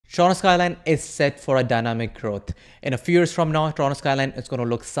Toronto Skyline is set for a dynamic growth. In a few years from now, Toronto Skyline is going to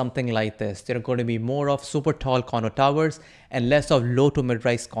look something like this. There are going to be more of super tall condo towers and less of low to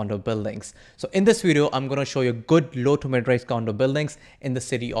mid-rise condo buildings. So in this video, I'm going to show you good low to mid-rise condo buildings in the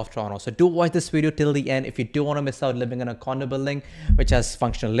city of Toronto. So do watch this video till the end if you do want to miss out living in a condo building which has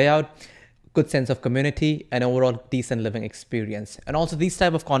functional layout, good sense of community, and overall decent living experience. And also these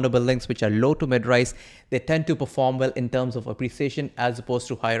type of condo buildings which are low to mid-rise, they tend to perform well in terms of appreciation as opposed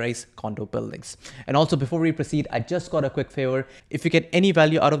to high-rise condo buildings. And also before we proceed, I just got a quick favor. If you get any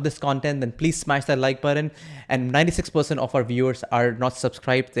value out of this content, then please smash that like button. And 96% of our viewers are not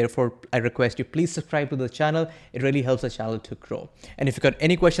subscribed. Therefore, I request you please subscribe to the channel. It really helps the channel to grow. And if you got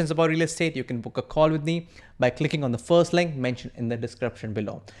any questions about real estate, you can book a call with me by clicking on the first link mentioned in the description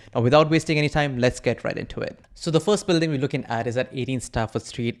below. Now, without wasting any time, let's get right into it. So the first building we're looking at is at 18 Stafford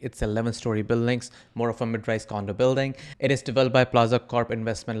Street. It's 11-story buildings, more of a mid-rise condo building. It is developed by Plaza Corp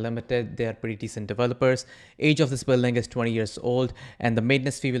Investment Limited. They are pretty decent developers. Age of this building is 20 years old, and the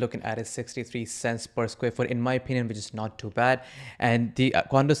maintenance fee we're looking at is 63 cents per square foot, in my opinion, which is not too bad. And the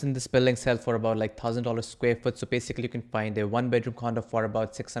condos in this building sell for about like $1,000 square foot. So basically, you can find a one-bedroom condo for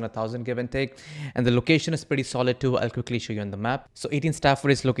about 600,000 give and take. And the location is pretty solid too. I'll quickly show you on the map. So 18 Stafford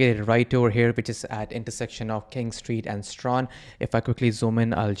is located right over here, which is at intersection of King Street and Strachan. If I quickly zoom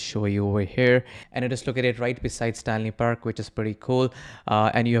in, I'll show you over here. And it is located right beside Stanley Park, which is pretty cool.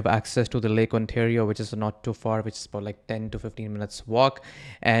 And you have access to the Lake Ontario, which is not too far, which is about like 10 to 15 minutes walk.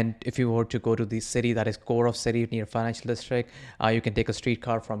 And if you were to go to the city, that is core of city near Financial District, you can take a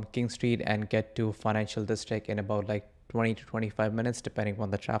streetcar from King Street and get to Financial District in about like 20 to 25 minutes depending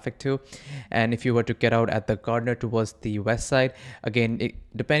on the traffic too. And if you were to get out at the Gardner towards the west side, again,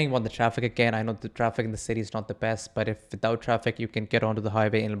 depending on the traffic, again, I know the traffic in the city is not the best, but if without traffic you can get onto the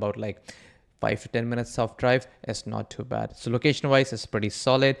highway in about like 5 to 10 minutes of drive. It's not too bad. So location wise, it's pretty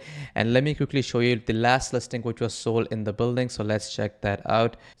solid. And let me quickly show you the last listing which was sold in the building. So let's check that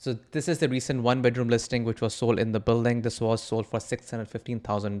out. So this is the recent one bedroom listing which was sold in the building. This was sold for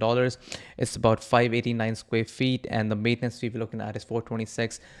 $615,000. It's about 589 square feet, and the maintenance fee we're looking at is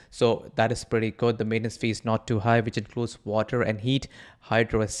 $426. So that is pretty good. The maintenance fee is not too high, which includes water and heat.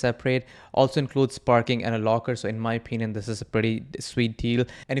 Hydro is separate. Also includes parking and a locker. So in my opinion, this is a pretty sweet deal.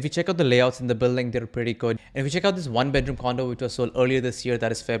 And if you check out the layouts in the building, they're pretty good. And if you check out this one bedroom condo which was sold earlier this year,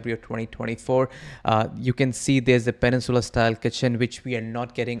 that is February of 2024, you can see there's a peninsula style kitchen which we are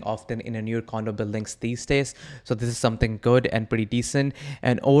not getting often in a newer condo buildings these days. So this is something good and pretty decent.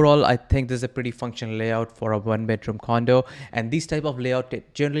 And overall, I think this is a pretty functional layout for a one bedroom condo, and these type of layout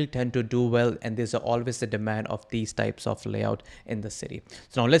generally tend to do well, and there's always a demand of these types of layout in the city.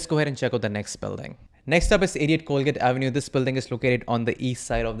 So now let's go ahead and check out the next building. Next up is 88 Colgate Avenue. This building is located on the east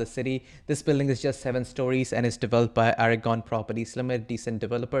side of the city. This building is just 7 stories and is developed by Aragon Properties Limited, decent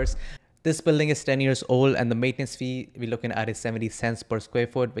developers. This building is 10 years old, and the maintenance fee we're looking at is 70 cents per square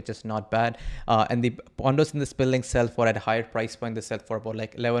foot, which is not bad. And the condos in this building sell for at a higher price point. They sell for about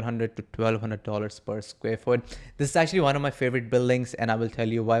like $1,100 to $1,200 per square foot. This is actually one of my favorite buildings, and I will tell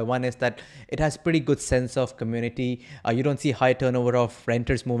you why. One is that it has pretty good sense of community. You don't see high turnover of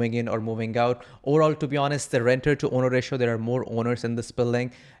renters moving in or moving out. Overall, to be honest, the renter to owner ratio, there are more owners in this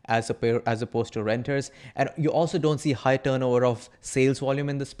building as opposed to renters. And you also don't see high turnover of sales volume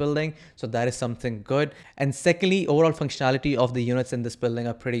in this building. So that is something good. And secondly, overall functionality of the units in this building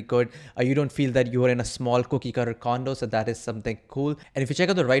are pretty good. You don't feel that you are in a small cookie cutter condo. So that is something cool. And if you check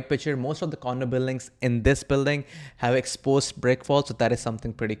out the right picture, most of the condo buildings in this building have exposed brick walls. So that is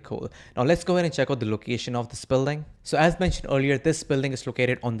something pretty cool. Now let's go ahead and check out the location of this building. So as mentioned earlier, this building is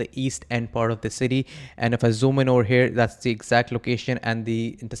located on the east end part of the city. And if I zoom in over here, that's the exact location, and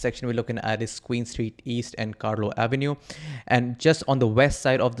the intersection we're looking at is Queen Street East and Carlo Avenue. And just on the west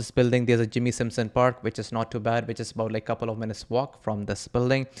side of this building, there's a Jimmy Simpson Park, which is not too bad, which is about like a couple of minutes walk from this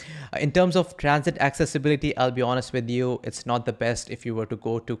building. In terms of transit accessibility, I'll be honest with you, it's not the best if you were to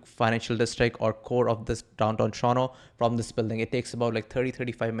go to Financial District or core of this downtown Toronto from this building. It takes about like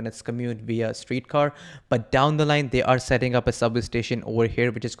 30-35 minutes commute via streetcar. But down the line, they are setting up a subway station over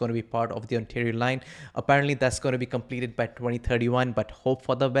here, which is going to be part of the Ontario line. Apparently, that's going to be completed by 2031, but hope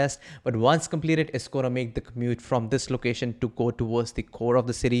for the best. But once completed, it's going to make the commute from this location to go towards the core of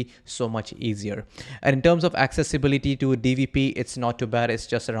the city so much easier. And in terms of accessibility to DVP, it's not too bad. It's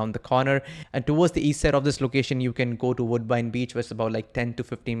just around the corner. And towards the east side of this location, you can go to Woodbine Beach, which is about like 10 to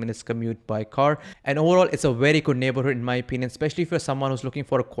 15 minutes commute by car. And overall, it's a very good neighborhood in my opinion, especially if you're someone who's looking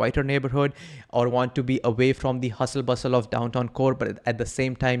for a quieter neighborhood or want to be away from the hustle bustle of downtown core, but at the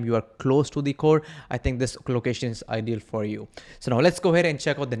same time you are close to the core. I think this location is ideal for you. So now let's go ahead and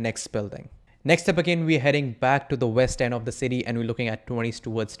check out the next building. Next up again, we're heading back to the west end of the city and we're looking at 20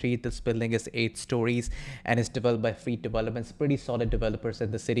 Stewart Street. This building is 8 stories and is developed by Free Developments, pretty solid developers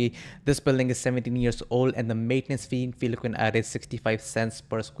in the city. This building is 17 years old and the maintenance fee, if you're looking at, is 65 cents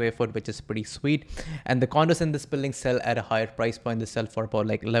per square foot, which is pretty sweet. And the condos in this building sell at a higher price point. They sell for about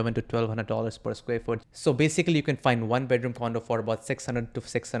like $11 to $1,200 per square foot. So basically you can find one bedroom condo for about $600 to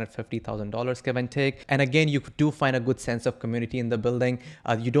 $650,000, give and take. And again, you do find a good sense of community in the building.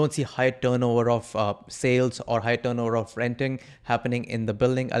 You don't see high turnover of sales or high turnover of renting happening in the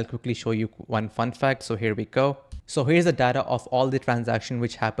building. I'll quickly show you one fun fact. So here we go. So here's the data of all the transaction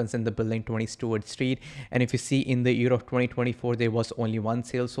which happens in the building 20 Stewart Street. And if you see in the year of 2024, there was only one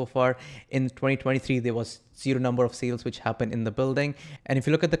sale so far. In 2023, there was zero number of sales which happened in the building. And if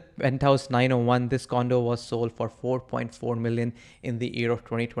you look at the penthouse 901, this condo was sold for 4.4 million in the year of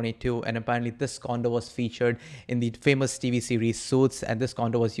 2022. And apparently this condo was featured in the famous TV series Suits. And this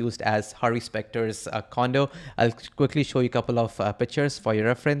condo was used as Harvey Specter's condo. I'll quickly show you a couple of pictures for your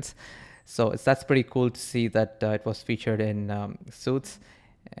reference. So that's pretty cool to see that it was featured in Suits.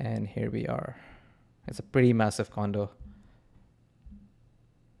 And here we are. It's a pretty massive condo.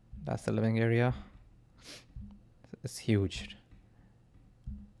 That's the living area. It's huge.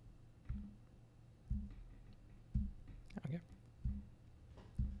 Okay.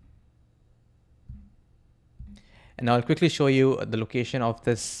 And now I'll quickly show you the location of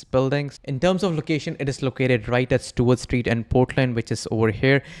this building. In terms of location, it is located right at Stewart Street and Portland, which is over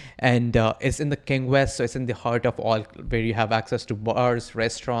here. And it's in the King West, so it's in the heart of all, where you have access to bars,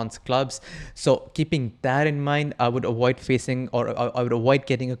 restaurants, clubs. So keeping that in mind, I would avoid facing, or I would avoid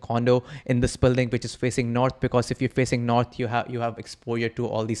getting a condo in this building, which is facing north, because if you're facing north, you have exposure to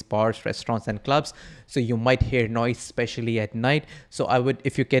all these bars, restaurants, and clubs. So you might hear noise, especially at night. So I would,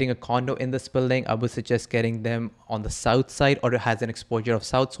 if you're getting a condo in this building, I would suggest getting them on the south side, or it has an exposure of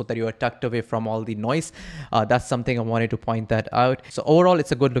south, so that you are tucked away from all the noise. That's something I wanted to point that out. So overall,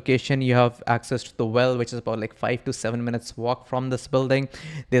 it's a good location. You have access to the well, which is about like 5 to 7 minutes walk from this building.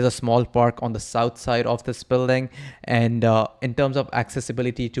 There's a small park on the south side of this building. And in terms of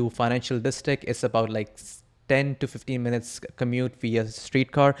accessibility to financial district, it's about like 10 to 15 minutes commute via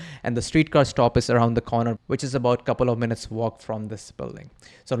streetcar, and the streetcar stop is around the corner, which is about a couple of minutes walk from this building.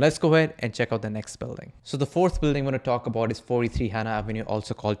 So let's go ahead and check out the next building. So the fourth building I'm going to talk about is 43 Hannah Avenue,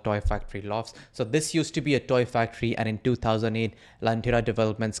 also called Toy Factory Lofts. So this used to be a toy factory, and in 2008 Lantera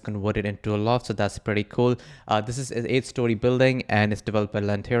Developments converted into a loft, so that's pretty cool. This is an 8-story building and it's developed by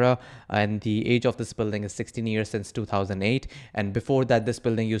Lantera, and the age of this building is 16 years since 2008. And before that, this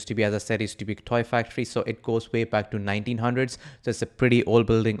building used to be, as I said, used to be a toy factory, so it goes way back to 1900s. So it's a pretty old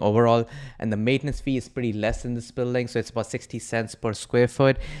building overall, and the maintenance fee is pretty less in this building, so it's about 60 cents per square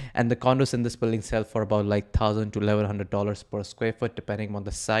foot. And the condos in this building sell for about like $1,000 to $1,100 per square foot, depending on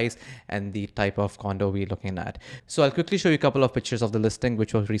the size and the type of condo we're looking at. So I'll quickly show you a couple of pictures of the listing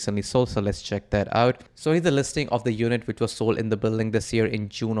which was recently sold, so let's check that out. So here's the listing of the unit which was sold in the building this year in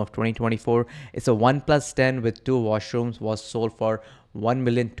June of 2024. It's a 1+10 with 2 washrooms, was sold for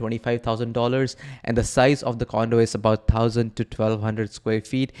 $1,025,000, and the size of the condo is about 1,000 to 1,200 square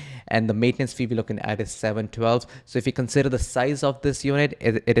feet, and the maintenance fee we're looking at is $712. So if you consider the size of this unit,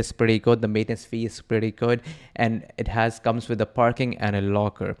 it is pretty good. The maintenance fee is pretty good, and it comes with a parking and a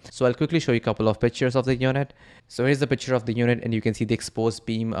locker. So I'll quickly show you a couple of pictures of the unit. So here's the picture of the unit, and you can see the exposed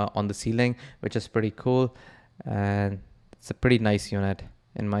beam on the ceiling, which is pretty cool, and it's a pretty nice unit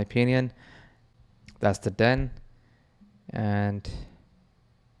in my opinion. That's the den, and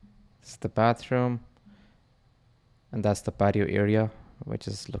it's the bathroom, and that's the patio area, which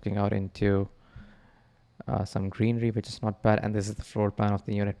is looking out into some greenery, which is not bad. And this is the floor plan of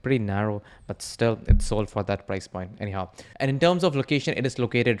the unit, pretty narrow, but still it's sold for that price point anyhow. And in terms of location, it is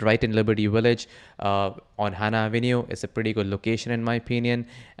located right in Liberty Village on Hannah Avenue. It's a pretty good location in my opinion,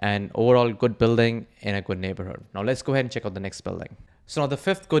 and overall good building in a good neighborhood. Now let's go ahead and check out the next building. So now the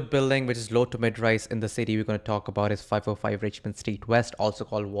fifth good building, which is low to mid-rise in the city we're going to talk about, is 505 Richmond Street West, also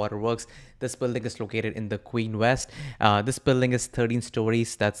called Waterworks. This building is located in the Queen West. This building is 13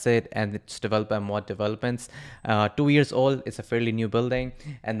 stories, that's it, and it's developed by Mod Developments. 2 years old, it's a fairly new building,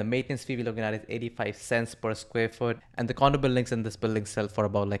 and the maintenance fee we're looking at is 85 cents per square foot. And the condo buildings in this building sell for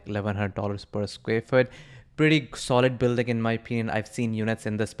about like $1,100 per square foot. Pretty solid building in my opinion. I've seen units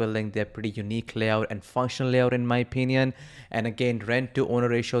in this building. They're pretty unique layout and functional layout in my opinion. And again, rent to owner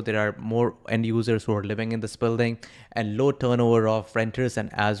ratio, there are more end users who are living in this building, and low turnover of renters, and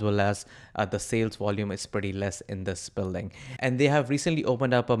as well as the sales volume is pretty less in this building. And they have recently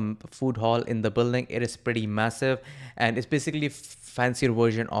opened up a food hall in the building. It is pretty massive, and it's basically fancier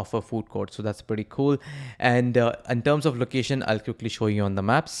version of a food court, so that's pretty cool. And in terms of location, I'll quickly show you on the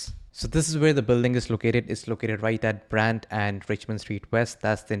maps. So this is where the building is located. It's located right at Brant and Richmond Street West.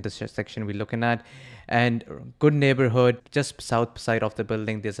 That's the intersection we're looking at. And good neighborhood. Just south side of the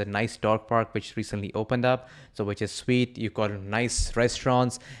building, there's a nice dog park which recently opened up. So which is sweet. You've got nice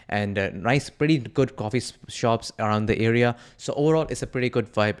restaurants and nice, pretty good coffee shops around the area. So overall, it's a pretty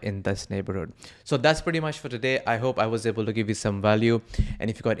good vibe in this neighborhood. So that's pretty much for today. I hope I was able to give you some value. And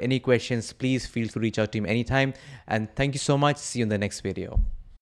if you got any questions, please feel free to reach out to me anytime. And thank you so much. See you in the next video.